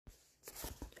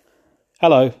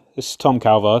Hello, this is Tom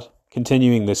Calvard,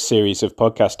 continuing this series of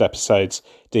podcast episodes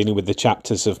dealing with the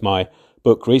chapters of my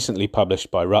book recently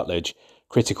published by Routledge,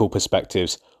 Critical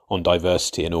Perspectives on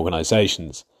Diversity in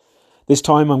Organisations. This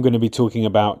time I'm going to be talking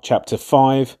about Chapter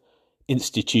 5,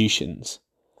 Institutions.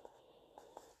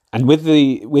 And with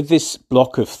this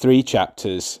block of 3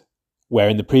 chapters, where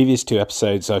in the previous 2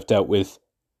 episodes I've dealt with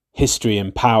history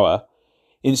and power,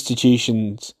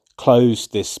 Institutions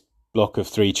closed this block of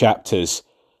 3 chapters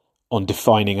on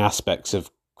defining aspects of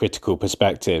critical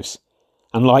perspectives.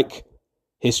 And like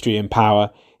history and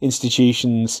power,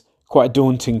 institutions, quite a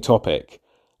daunting topic.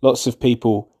 Lots of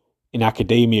people in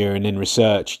academia and in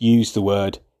research use the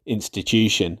word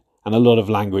institution and a lot of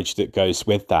language that goes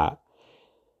with that.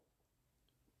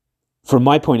 From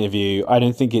my point of view, I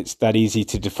don't think it's that easy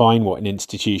to define what an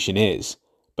institution is,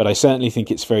 but I certainly think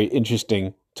it's very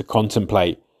interesting to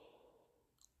contemplate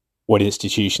what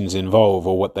institutions involve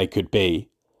or what they could be.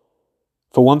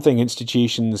 For one thing,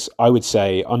 institutions, I would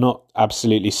say, are not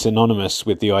absolutely synonymous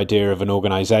with the idea of an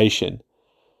organisation.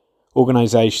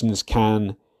 Organisations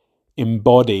can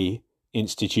embody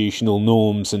institutional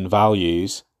norms and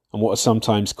values and what are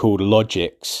sometimes called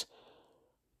logics,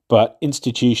 but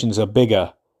institutions are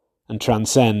bigger and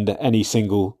transcend any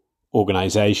single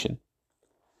organisation.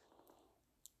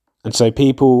 And so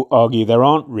people argue there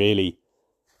aren't really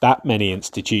that many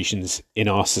institutions in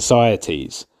our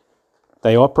societies.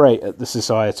 They operate at the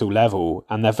societal level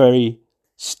and they're very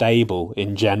stable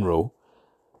in general,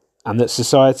 and that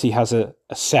society has a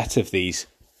set of these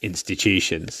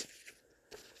institutions.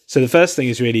 So the first thing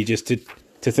is really just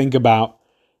to think about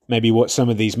maybe what some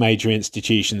of these major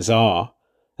institutions are,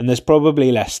 and there's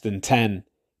probably less than 10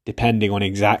 depending on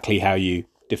exactly how you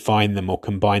define them or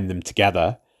combine them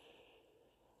together.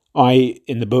 I,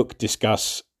 in the book,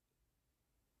 discuss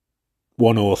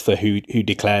one author who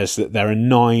declares that there are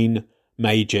 9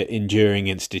 major enduring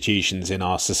institutions in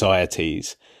our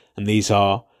societies, and these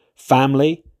are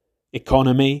family,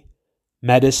 economy,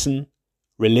 medicine,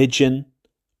 religion,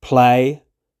 play,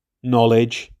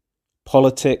 knowledge,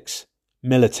 politics,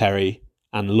 military,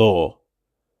 and law.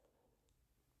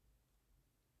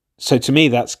 So to me,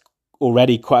 that's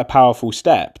already quite a powerful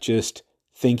step, just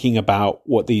thinking about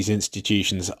what these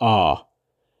institutions are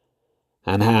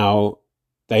and how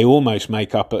they almost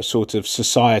make up a sort of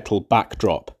societal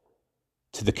backdrop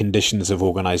to the conditions of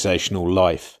organisational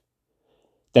life.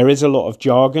 There is a lot of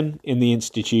jargon in the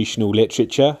institutional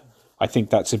literature. I think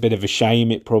that's a bit of a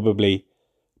shame. It probably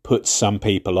puts some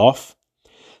people off.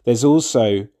 There's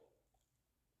also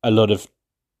a lot of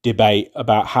debate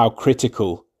about how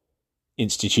critical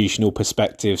institutional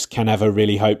perspectives can ever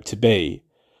really hope to be.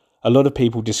 A lot of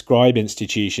people describe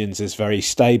institutions as very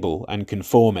stable and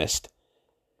conformist.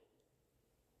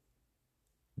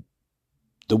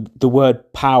 The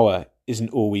word power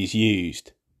isn't always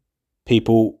used.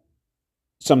 People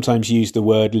sometimes use the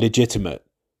word legitimate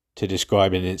to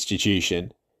describe an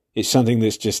institution. It's something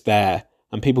that's just there,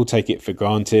 and people take it for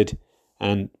granted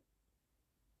and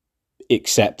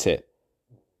accept it.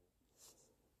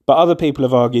 But other people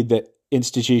have argued that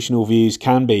institutional views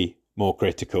can be more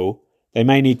critical. They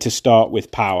may need to start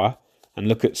with power and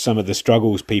look at some of the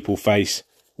struggles people face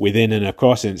within and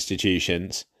across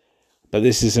institutions, but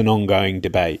this is an ongoing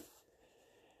debate.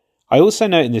 I also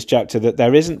note in this chapter that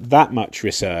there isn't that much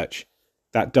research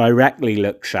that directly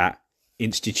looks at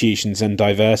institutions and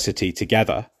diversity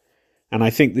together. And I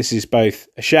think this is both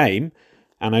a shame,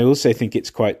 and I also think it's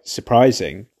quite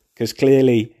surprising, because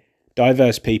clearly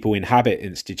diverse people inhabit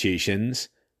institutions,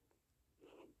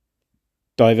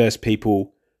 diverse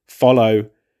people follow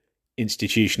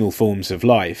institutional forms of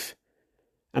life,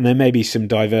 and there may be some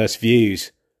diverse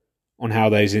views on how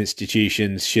those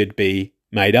institutions should be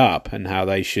made up and how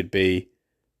they should be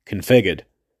configured.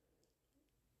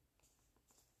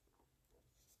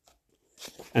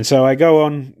 And so I go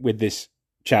on with this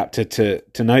chapter to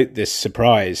note this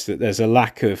surprise that there's a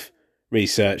lack of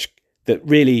research that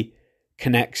really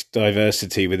connects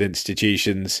diversity with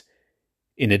institutions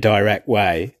in a direct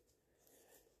way.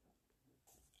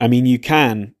 I mean, you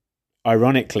can,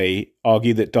 ironically,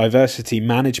 argue that diversity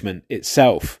management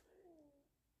itself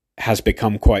has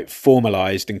become quite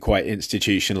formalised and quite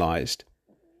institutionalised.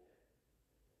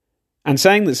 And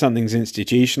saying that something's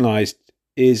institutionalised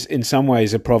is in some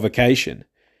ways a provocation.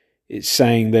 It's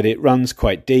saying that it runs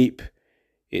quite deep.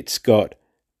 It's got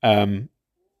formalised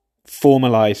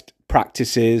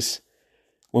practices.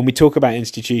 When we talk about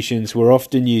institutions, we're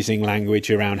often using language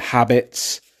around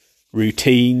habits,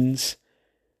 routines,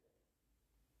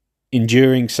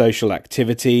 enduring social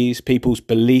activities, people's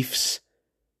beliefs,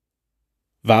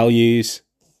 values,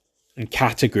 and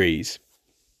categories.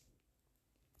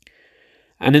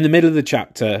 And in the middle of the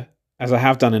chapter, as I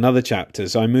have done in other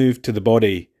chapters, I move to the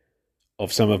body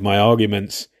of some of my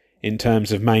arguments in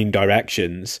terms of main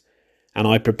directions, and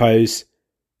I propose,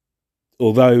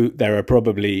 although there are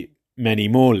probably many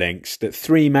more links, that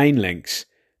three main links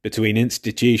between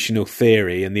institutional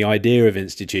theory and the idea of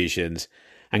institutions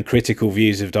and critical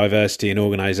views of diversity in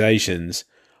organisations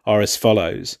are as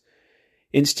follows: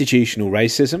 institutional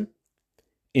racism,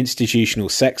 institutional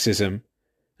sexism,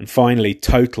 and finally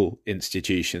total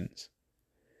institutions.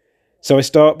 So I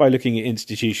start by looking at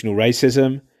institutional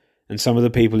racism and some of the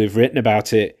people who've written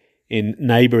about it in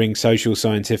neighbouring social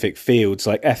scientific fields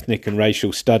like ethnic and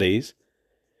racial studies.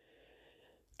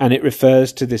 And it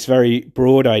refers to this very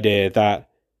broad idea that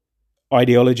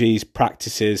ideologies,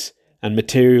 practices, and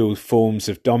material forms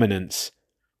of dominance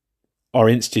are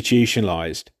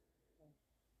institutionalised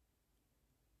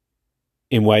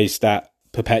in ways that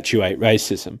perpetuate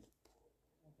racism.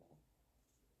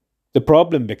 The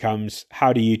problem becomes,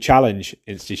 how do you challenge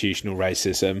institutional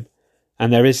racism?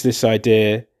 And there is this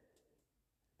idea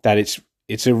that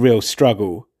it's a real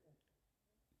struggle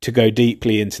to go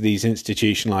deeply into these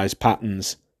institutionalised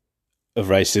patterns of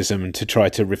racism and to try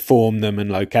to reform them and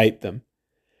locate them.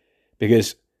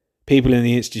 Because people in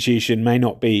the institution may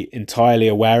not be entirely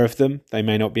aware of them, they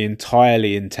may not be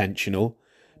entirely intentional,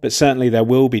 but certainly there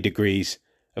will be degrees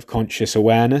of conscious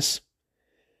awareness.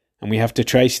 And we have to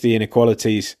trace the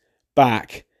inequalities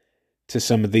back to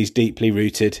some of these deeply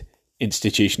rooted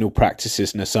institutional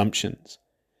practices and assumptions.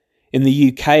 In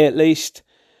the UK, at least,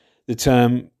 the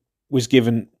term was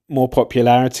given more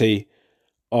popularity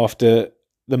after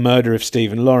the murder of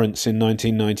Stephen Lawrence in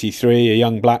 1993, a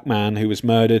young black man who was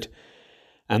murdered,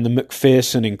 and the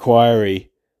Macpherson inquiry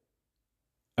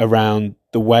around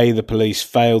the way the police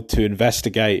failed to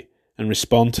investigate and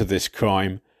respond to this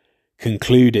crime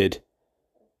concluded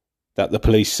that the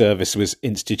police service was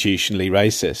institutionally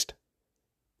racist.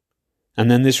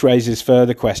 And then this raises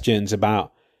further questions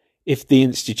about, if the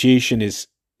institution is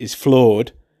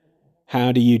flawed,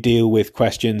 how do you deal with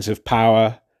questions of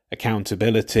power,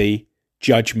 accountability,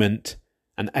 judgment,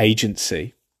 and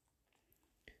agency?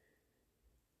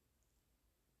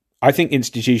 I think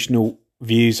institutional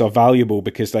views are valuable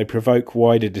because they provoke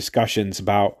wider discussions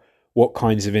about what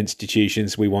kinds of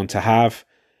institutions we want to have,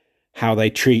 how they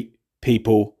treat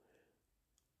people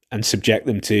and subject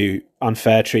them to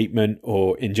unfair treatment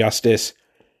or injustice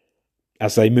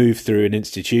as they move through an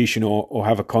institution or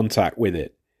have a contact with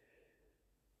it.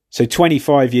 So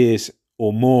 25 years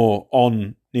or more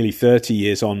on, nearly 30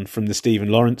 years on from the Stephen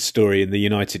Lawrence story in the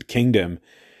United Kingdom,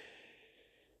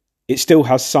 it still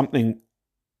has something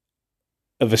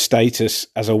of a status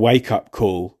as a wake-up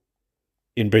call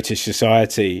in British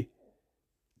society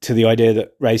to the idea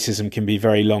that racism can be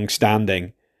very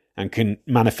long-standing and can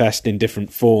manifest in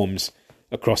different forms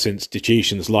across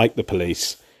institutions like the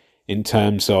police, in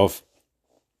terms of,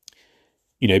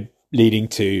 leading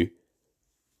to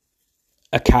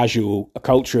a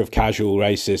culture of casual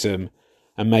racism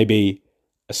and maybe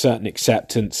a certain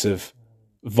acceptance of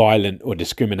violent or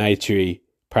discriminatory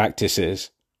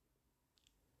practices.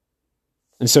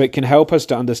 And so it can help us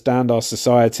to understand our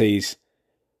societies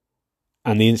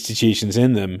and the institutions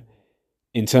in them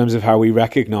in terms of how we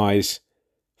recognise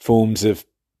forms of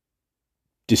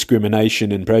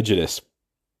discrimination and prejudice.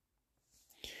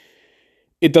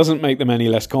 It doesn't make them any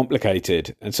less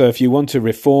complicated. And so if you want to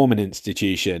reform an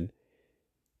institution,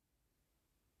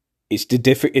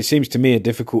 it seems to me a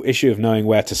difficult issue of knowing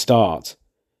where to start.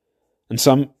 And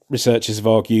some researchers have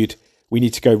argued we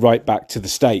need to go right back to the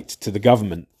state, to the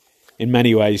government, in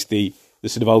many ways the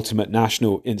sort of ultimate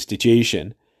national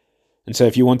institution. And so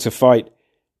if you want to fight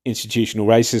institutional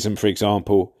racism, for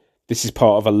example, this is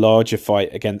part of a larger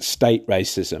fight against state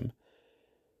racism.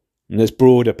 And there's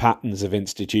broader patterns of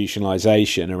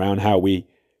institutionalization around how we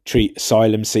treat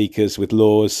asylum seekers with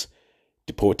laws,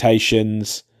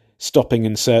 deportations, stopping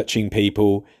and searching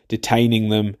people, detaining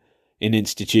them in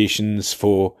institutions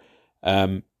for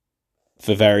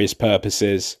various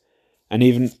purposes, and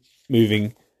even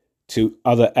moving to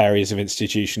other areas of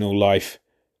institutional life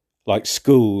like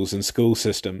schools and school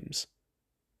systems.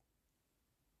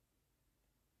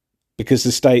 Because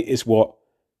the state is what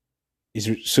is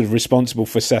sort of responsible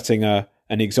for setting an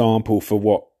example for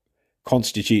what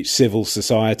constitutes civil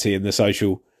society and the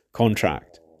social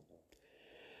contract.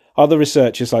 Other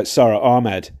researchers like Sara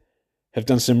Ahmed have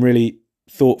done some really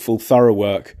thoughtful, thorough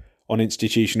work on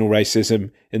institutional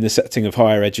racism in the setting of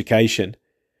higher education,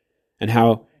 and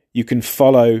how you can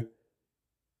follow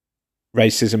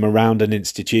racism around an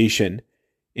institution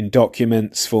in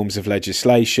documents, forms of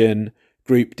legislation,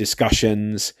 group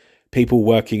discussions, people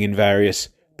working in various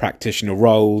practitioner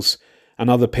roles, and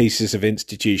other pieces of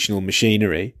institutional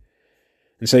machinery.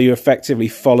 And so you're effectively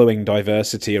following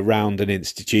diversity around an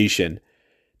institution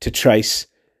to trace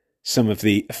some of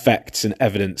the effects and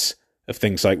evidence of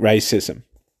things like racism.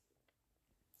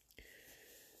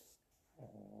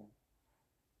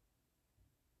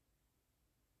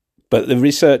 But the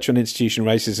research on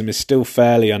institutional racism is still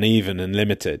fairly uneven and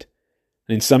limited.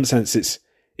 And in some sense, it's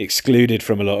excluded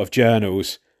from a lot of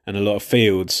journals and a lot of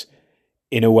fields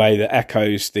in a way that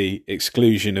echoes the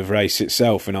exclusion of race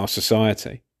itself in our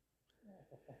society.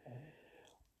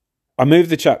 I moved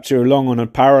the chapter along on a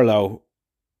parallel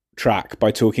track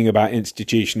by talking about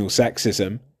institutional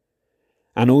sexism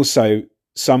and also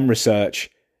some research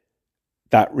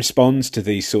that responds to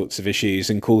these sorts of issues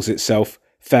and calls itself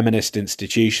feminist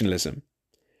institutionalism.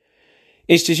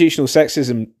 Institutional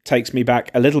sexism takes me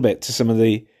back a little bit to some of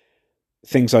the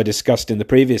things I discussed in the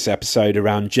previous episode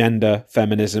around gender,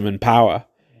 feminism and power.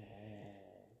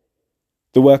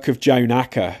 The work of Joan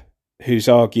Acker, who's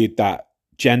argued that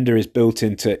gender is built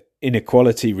into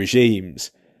inequality regimes,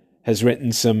 has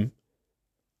written some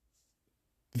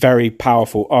very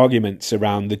powerful arguments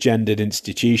around the gendered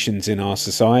institutions in our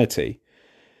society.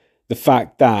 The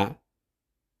fact that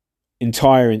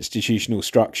entire institutional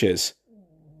structures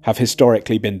have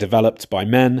historically been developed by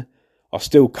men, are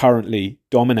still currently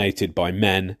dominated by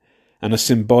men, and are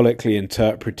symbolically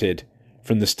interpreted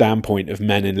from the standpoint of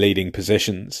men in leading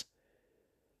positions.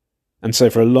 And so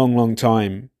for a long, long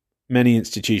time, many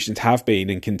institutions have been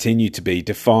and continue to be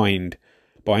defined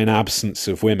by an absence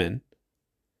of women.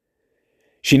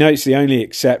 She notes the only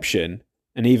exception,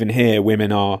 and even here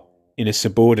women are in a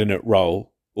subordinate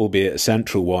role, albeit a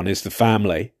central one, is the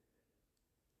family.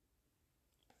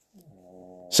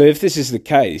 So if this is the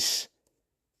case,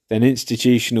 then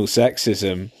institutional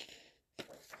sexism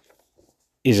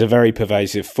is a very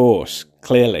pervasive force,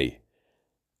 clearly.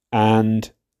 And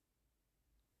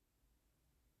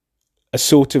a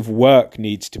sort of work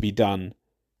needs to be done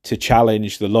to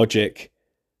challenge the logic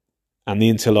and the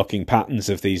interlocking patterns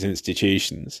of these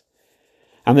institutions.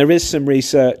 And there is some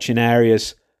research in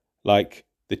areas like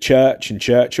the church and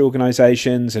church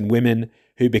organisations and women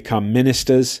who become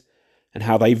ministers and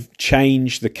how they've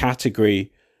changed the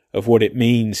category of what it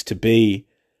means to be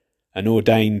an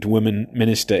ordained woman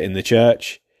minister in the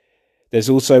church. There's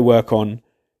also work on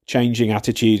changing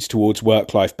attitudes towards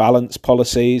work-life balance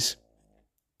policies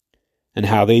and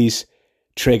how these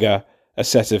trigger a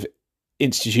set of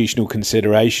institutional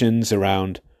considerations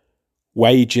around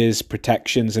wages,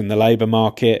 protections in the labour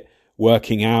market,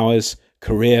 working hours,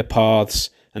 career paths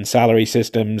and salary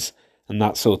systems and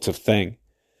that sort of thing.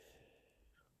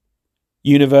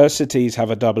 Universities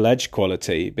have a double-edged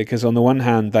quality because on the one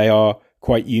hand they are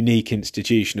quite unique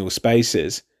institutional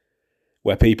spaces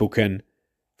where people can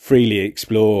freely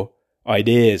explore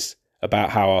ideas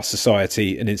about how our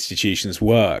society and institutions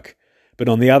work. But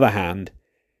on the other hand,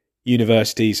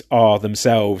 universities are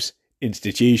themselves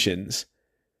institutions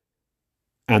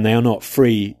and they are not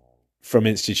free from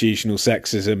institutional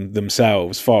sexism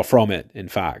themselves, far from it, in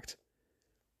fact.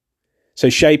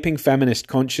 So shaping feminist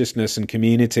consciousness and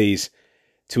communities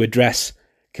to address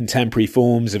contemporary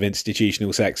forms of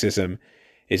institutional sexism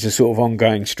is a sort of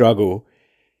ongoing struggle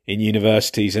in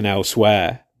universities and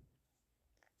elsewhere.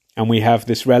 And we have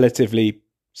this relatively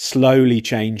slowly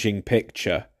changing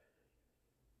picture,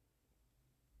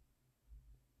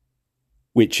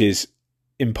 which is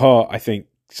in part, I think,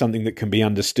 something that can be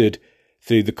understood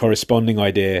through the corresponding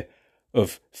idea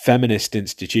of feminist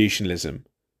institutionalism,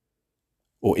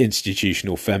 or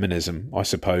institutional feminism, I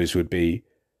suppose would be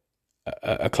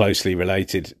a closely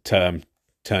related term,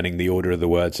 turning the order of the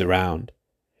words around.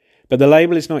 But the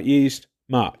label is not used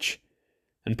much,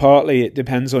 and partly it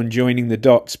depends on joining the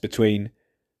dots between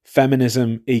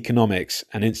feminism, economics,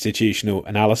 and institutional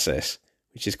analysis,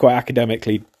 which is quite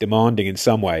academically demanding in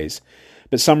some ways.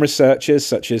 But some researchers,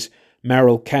 such as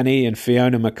Meryl Kenny and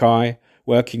Fiona Mackay,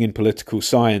 working in political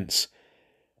science,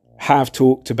 have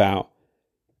talked about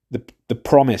the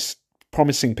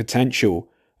promising potential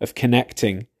of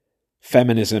connecting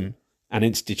feminism and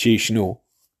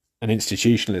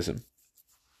institutionalism.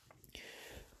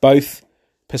 Both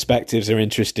perspectives are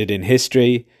interested in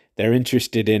history. They're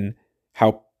interested in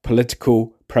how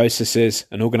political processes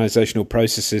and organizational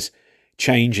processes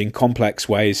change in complex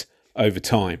ways over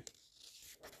time.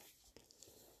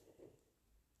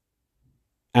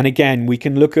 And again, we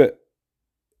can look at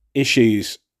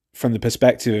issues from the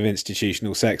perspective of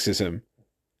institutional sexism,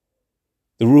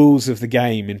 the rules of the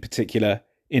game in particular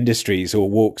industries or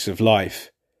walks of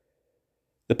life,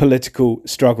 the political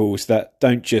struggles that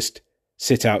don't just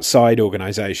sit outside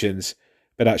organisations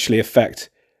but actually affect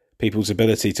people's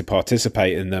ability to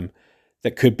participate in them,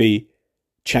 that could be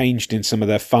changed in some of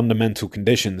their fundamental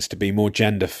conditions to be more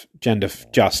gender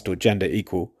just or gender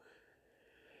equal,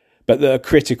 but that a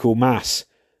critical mass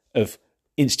of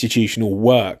institutional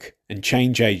work and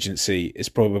change agency is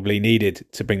probably needed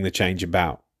to bring the change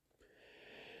about.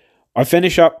 I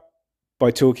finish up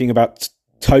by talking about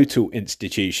total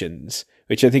institutions,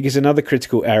 which I think is another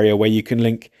critical area where you can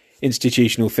link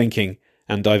institutional thinking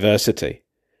and diversity.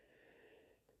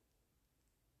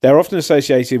 They're often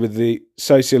associated with the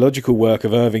sociological work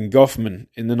of Erving Goffman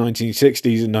in the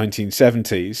 1960s and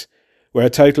 1970s, where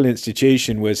a total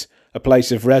institution was a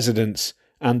place of residence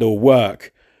and or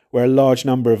work where a large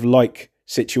number of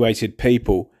like-situated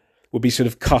people would be sort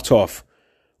of cut off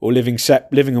or living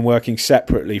and working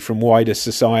separately from wider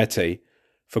society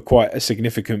for quite a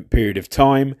significant period of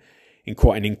time in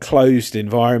quite an enclosed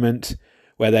environment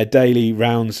where their daily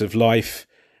rounds of life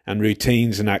and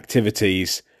routines and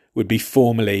activities would be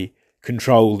formally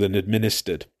controlled and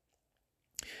administered.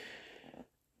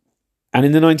 And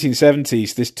in the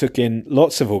 1970s, this took in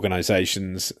lots of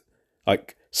organisations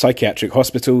like psychiatric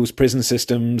hospitals, prison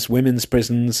systems, women's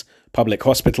prisons, public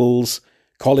hospitals,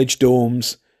 college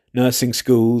dorms, nursing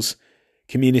schools,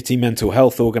 community mental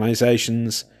health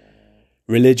organisations,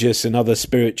 religious and other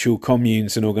spiritual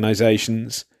communes and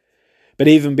organisations. But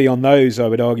even beyond those, I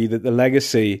would argue that the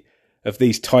legacy of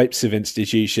these types of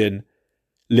institution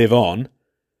live on,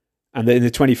 and that in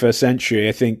the 21st century,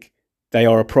 I think they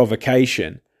are a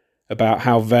provocation about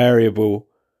how variable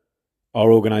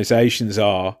our organisations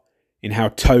are in how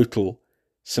total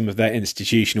some of their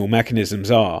institutional mechanisms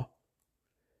are.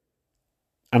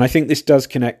 And I think this does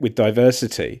connect with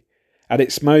diversity. At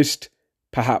its most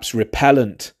perhaps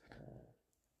repellent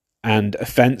and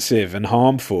offensive and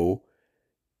harmful,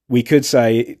 we could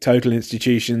say total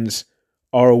institutions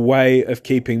are a way of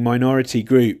keeping minority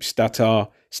groups that are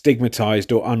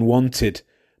stigmatized or unwanted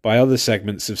by other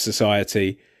segments of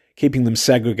society, keeping them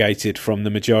segregated from the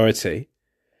majority.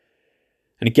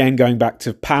 And again, going back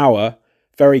to power,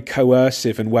 very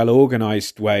coercive and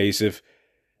well-organized ways of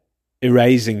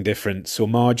erasing difference or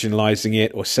marginalizing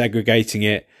it or segregating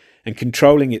it and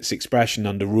controlling its expression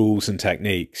under rules and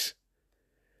techniques.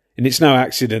 And it's no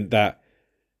accident that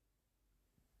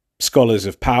scholars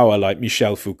of power like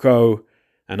Michel Foucault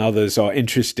and others are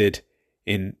interested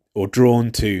in or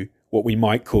drawn to what we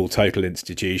might call total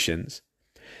institutions.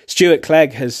 Stuart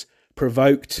Clegg has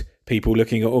provoked people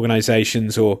looking at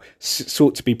organisations or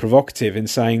sought to be provocative in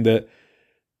saying that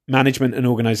management and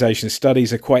organisation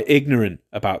studies are quite ignorant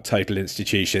about total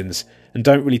institutions and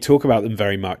don't really talk about them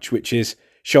very much, which is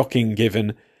shocking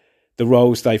given the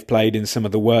roles they've played in some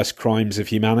of the worst crimes of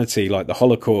humanity like the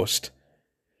Holocaust.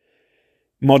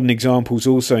 Modern examples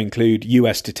also include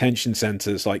US detention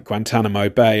centres like Guantanamo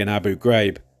Bay and Abu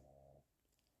Ghraib.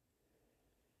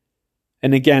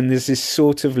 And again, there's this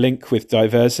sort of link with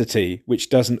diversity, which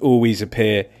doesn't always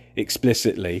appear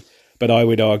explicitly, but I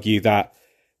would argue that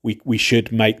we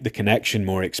should make the connection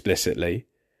more explicitly.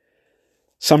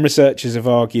 Some researchers have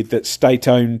argued that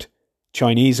state-owned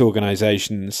Chinese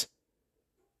organisations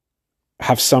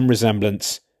have some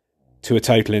resemblance to a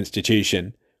total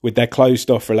institution, with their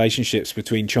closed-off relationships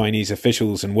between Chinese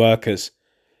officials and workers,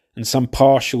 and some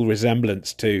partial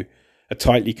resemblance to a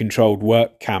tightly controlled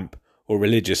work camp or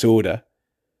religious order.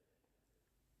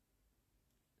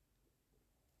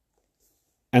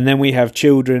 And then we have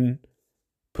children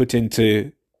put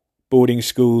into boarding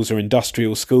schools or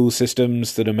industrial school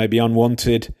systems that are maybe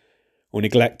unwanted or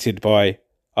neglected by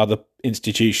other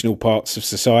institutional parts of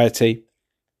society.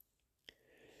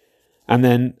 And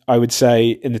then I would say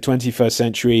in the 21st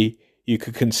century, you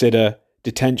could consider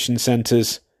detention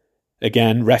centres,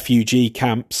 again, refugee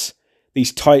camps,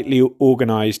 these tightly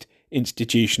organised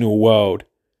institutional worlds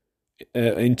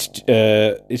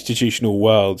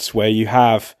where you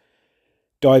have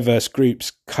diverse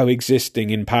groups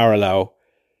coexisting in parallel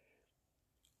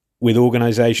with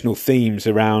organisational themes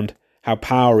around how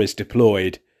power is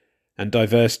deployed and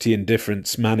diversity and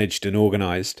difference managed and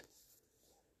organised.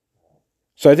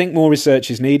 So I think more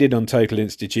research is needed on total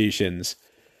institutions,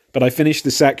 but I finished the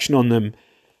section on them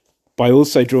by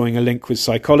also drawing a link with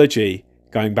psychology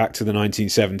going back to the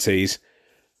 1970s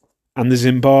and the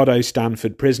Zimbardo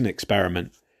Stanford prison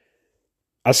experiment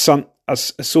as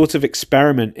a sort of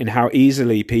experiment in how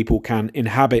easily people can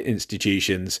inhabit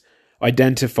institutions,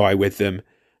 identify with them,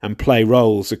 and play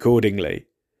roles accordingly.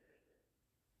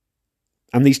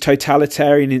 And these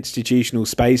totalitarian institutional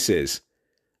spaces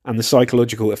and the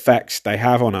psychological effects they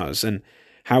have on us and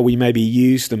how we maybe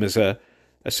use them as a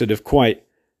sort of quite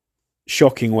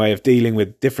shocking way of dealing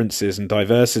with differences and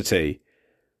diversity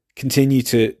continue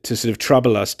to sort of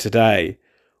trouble us today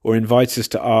or invite us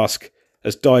to ask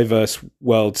as diverse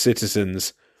world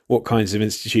citizens, what kinds of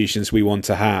institutions we want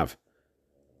to have.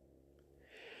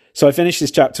 So I finished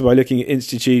this chapter by looking at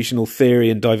institutional theory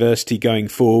and diversity going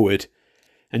forward,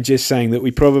 and just saying that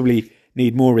we probably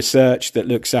need more research that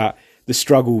looks at the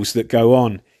struggles that go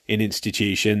on in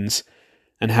institutions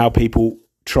and how people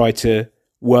try to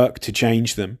work to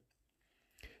change them.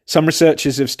 Some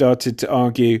researchers have started to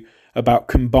argue about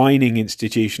combining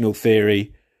institutional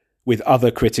theory with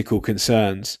other critical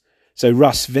concerns. So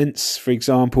Russ Vince, for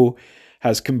example,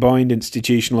 has combined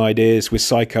institutional ideas with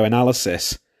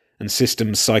psychoanalysis and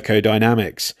systems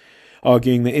psychodynamics,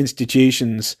 arguing that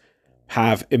institutions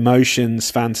have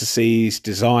emotions, fantasies,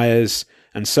 desires,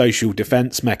 and social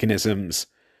defense mechanisms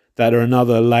that are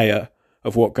another layer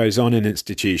of what goes on in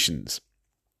institutions.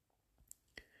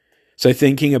 So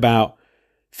thinking about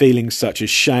feelings such as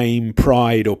shame,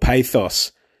 pride, or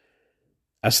pathos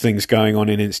as things going on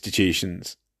in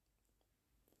institutions.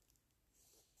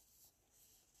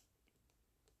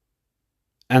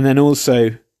 And then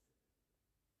also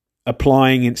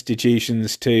applying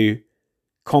institutions to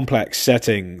complex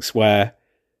settings where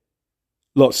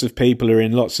lots of people are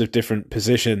in lots of different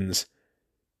positions,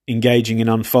 engaging in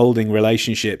unfolding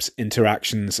relationships,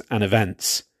 interactions, and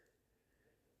events.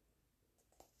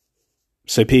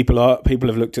 So people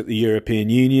have looked at the European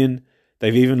Union.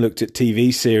 They've even looked at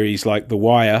TV series like The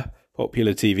Wire,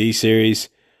 popular TV series,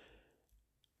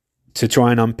 to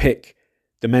try and unpick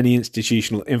the many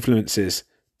institutional influences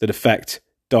that affect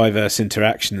diverse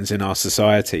interactions in our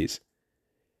societies.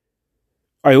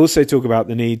 I also talk about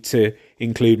the need to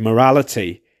include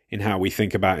morality in how we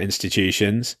think about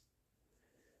institutions,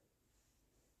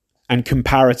 and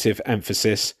comparative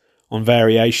emphasis on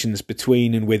variations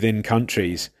between and within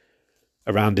countries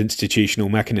around institutional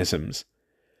mechanisms.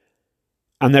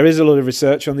 And there is a lot of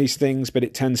research on these things, but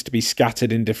it tends to be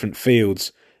scattered in different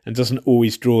fields and doesn't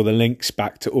always draw the links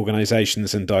back to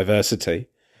organisations and diversity.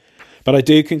 But I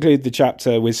do conclude the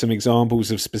chapter with some examples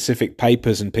of specific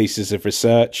papers and pieces of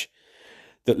research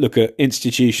that look at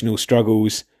institutional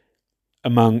struggles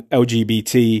among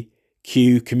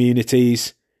LGBTQ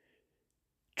communities,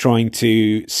 trying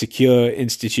to secure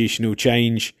institutional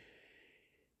change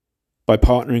by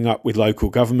partnering up with local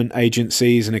government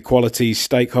agencies and equality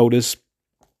stakeholders.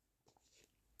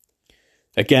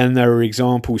 Again, there are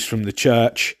examples from the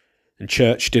church and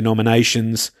church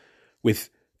denominations with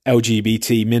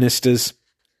LGBT ministers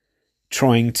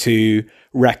trying to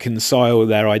reconcile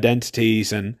their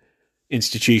identities and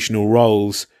institutional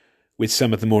roles with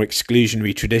some of the more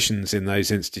exclusionary traditions in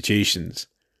those institutions.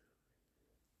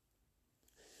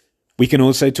 We can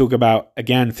also talk about,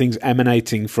 again, things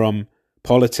emanating from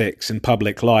politics and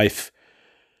public life,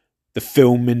 the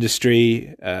film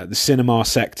industry, the cinema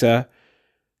sector,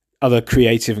 other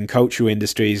creative and cultural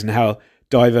industries, and how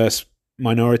diverse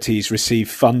minorities receive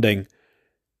funding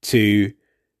to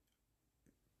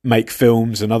make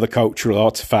films and other cultural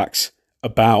artifacts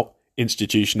about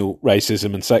institutional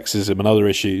racism and sexism and other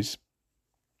issues.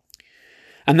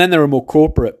 And then there are more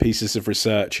corporate pieces of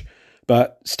research,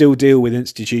 but still deal with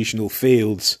institutional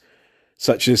fields,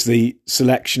 such as the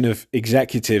selection of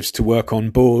executives to work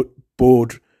on board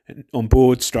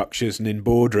structures and in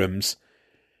boardrooms,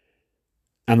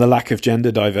 and the lack of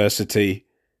gender diversity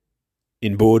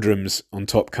in boardrooms on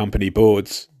top company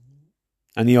boards,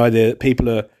 and the idea that people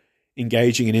are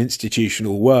engaging in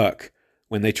institutional work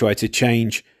when they try to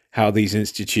change how these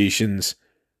institutions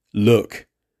look.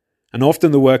 And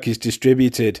often the work is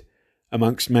distributed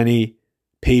amongst many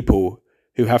people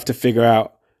who have to figure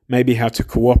out maybe how to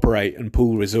cooperate and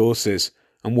pool resources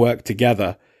and work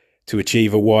together to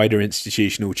achieve a wider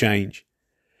institutional change.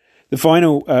 A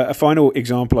final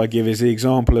example I give is the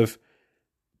example of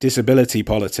disability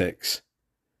politics.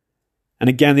 And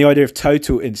again, the idea of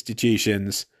total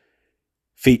institutions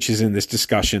features in this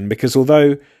discussion, because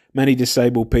although many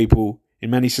disabled people in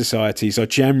many societies are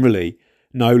generally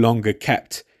no longer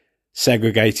kept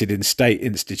segregated in state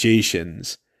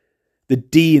institutions, the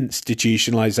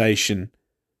deinstitutionalization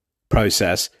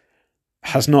process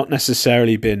has not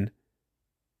necessarily been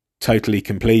totally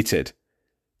completed.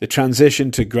 The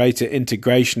transition to greater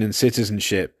integration and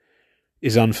citizenship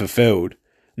is unfulfilled.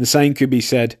 And the same could be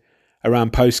said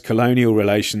around post-colonial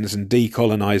relations and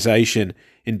decolonization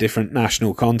in different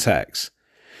national contexts.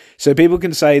 So people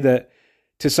can say that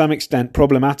to some extent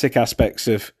problematic aspects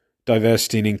of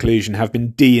diversity and inclusion have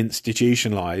been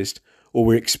deinstitutionalized, or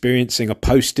we're experiencing a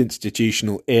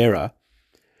post-institutional era.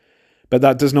 But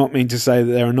that does not mean to say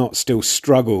that there are not still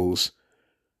struggles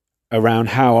around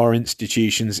how our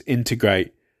institutions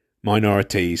integrate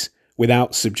minorities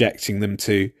without subjecting them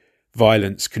to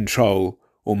violence, control,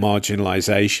 or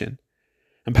marginalization.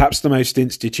 And perhaps the most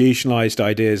institutionalized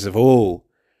ideas of all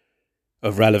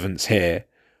of relevance here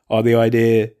are the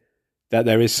idea that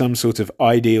there is some sort of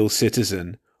ideal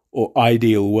citizen or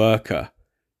ideal worker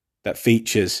that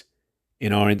features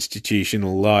in our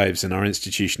institutional lives and our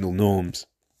institutional norms.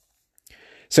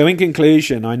 So in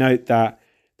conclusion, I note that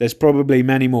there's probably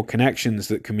many more connections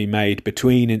that can be made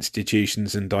between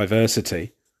institutions and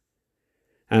diversity.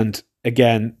 And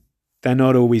again, they're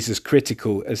not always as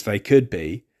critical as they could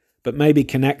be, but maybe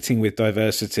connecting with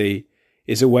diversity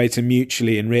is a way to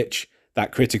mutually enrich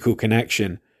that critical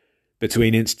connection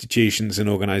between institutions and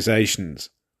organisations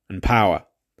and power.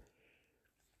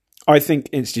 I think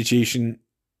institutional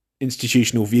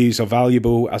views are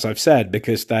valuable, as I've said,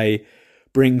 because they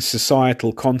bring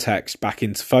societal context back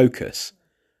into focus.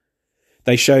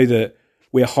 They show that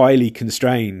we're highly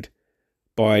constrained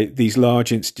by these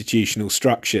large institutional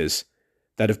structures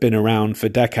that have been around for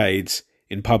decades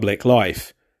in public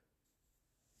life.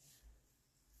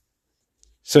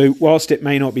 So whilst it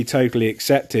may not be totally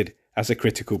accepted as a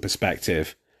critical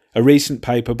perspective, a recent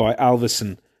paper by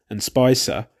Alverson and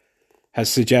Spicer has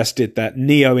suggested that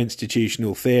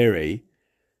neo-institutional theory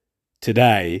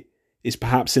today is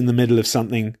perhaps in the middle of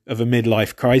something of a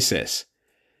midlife crisis,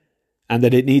 and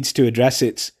that it needs to address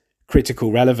its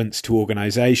critical relevance to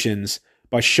organisations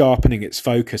by sharpening its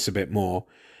focus a bit more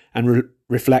and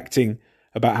reflecting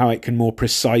about how it can more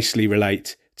precisely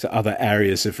relate to other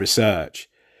areas of research.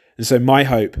 And so my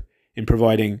hope in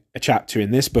providing a chapter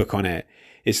in this book on it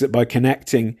is that by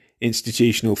connecting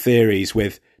institutional theories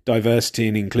with diversity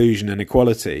and inclusion and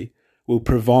equality, will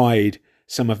provide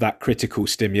some of that critical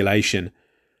stimulation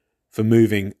for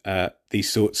moving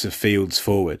these sorts of fields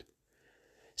forward.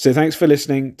 So thanks for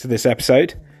listening to this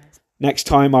episode. Next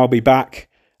time I'll be back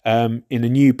in a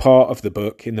new part of the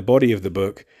book, in the body of the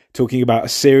book, talking about a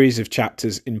series of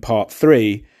chapters in part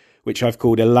 3, which I've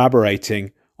called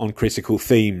Elaborating on Critical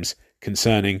Themes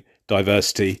Concerning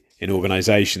Diversity in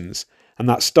Organisations. And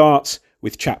that starts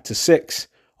with chapter 6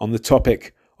 on the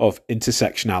topic of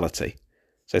intersectionality.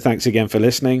 So thanks again for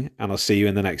listening, and I'll see you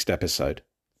in the next episode.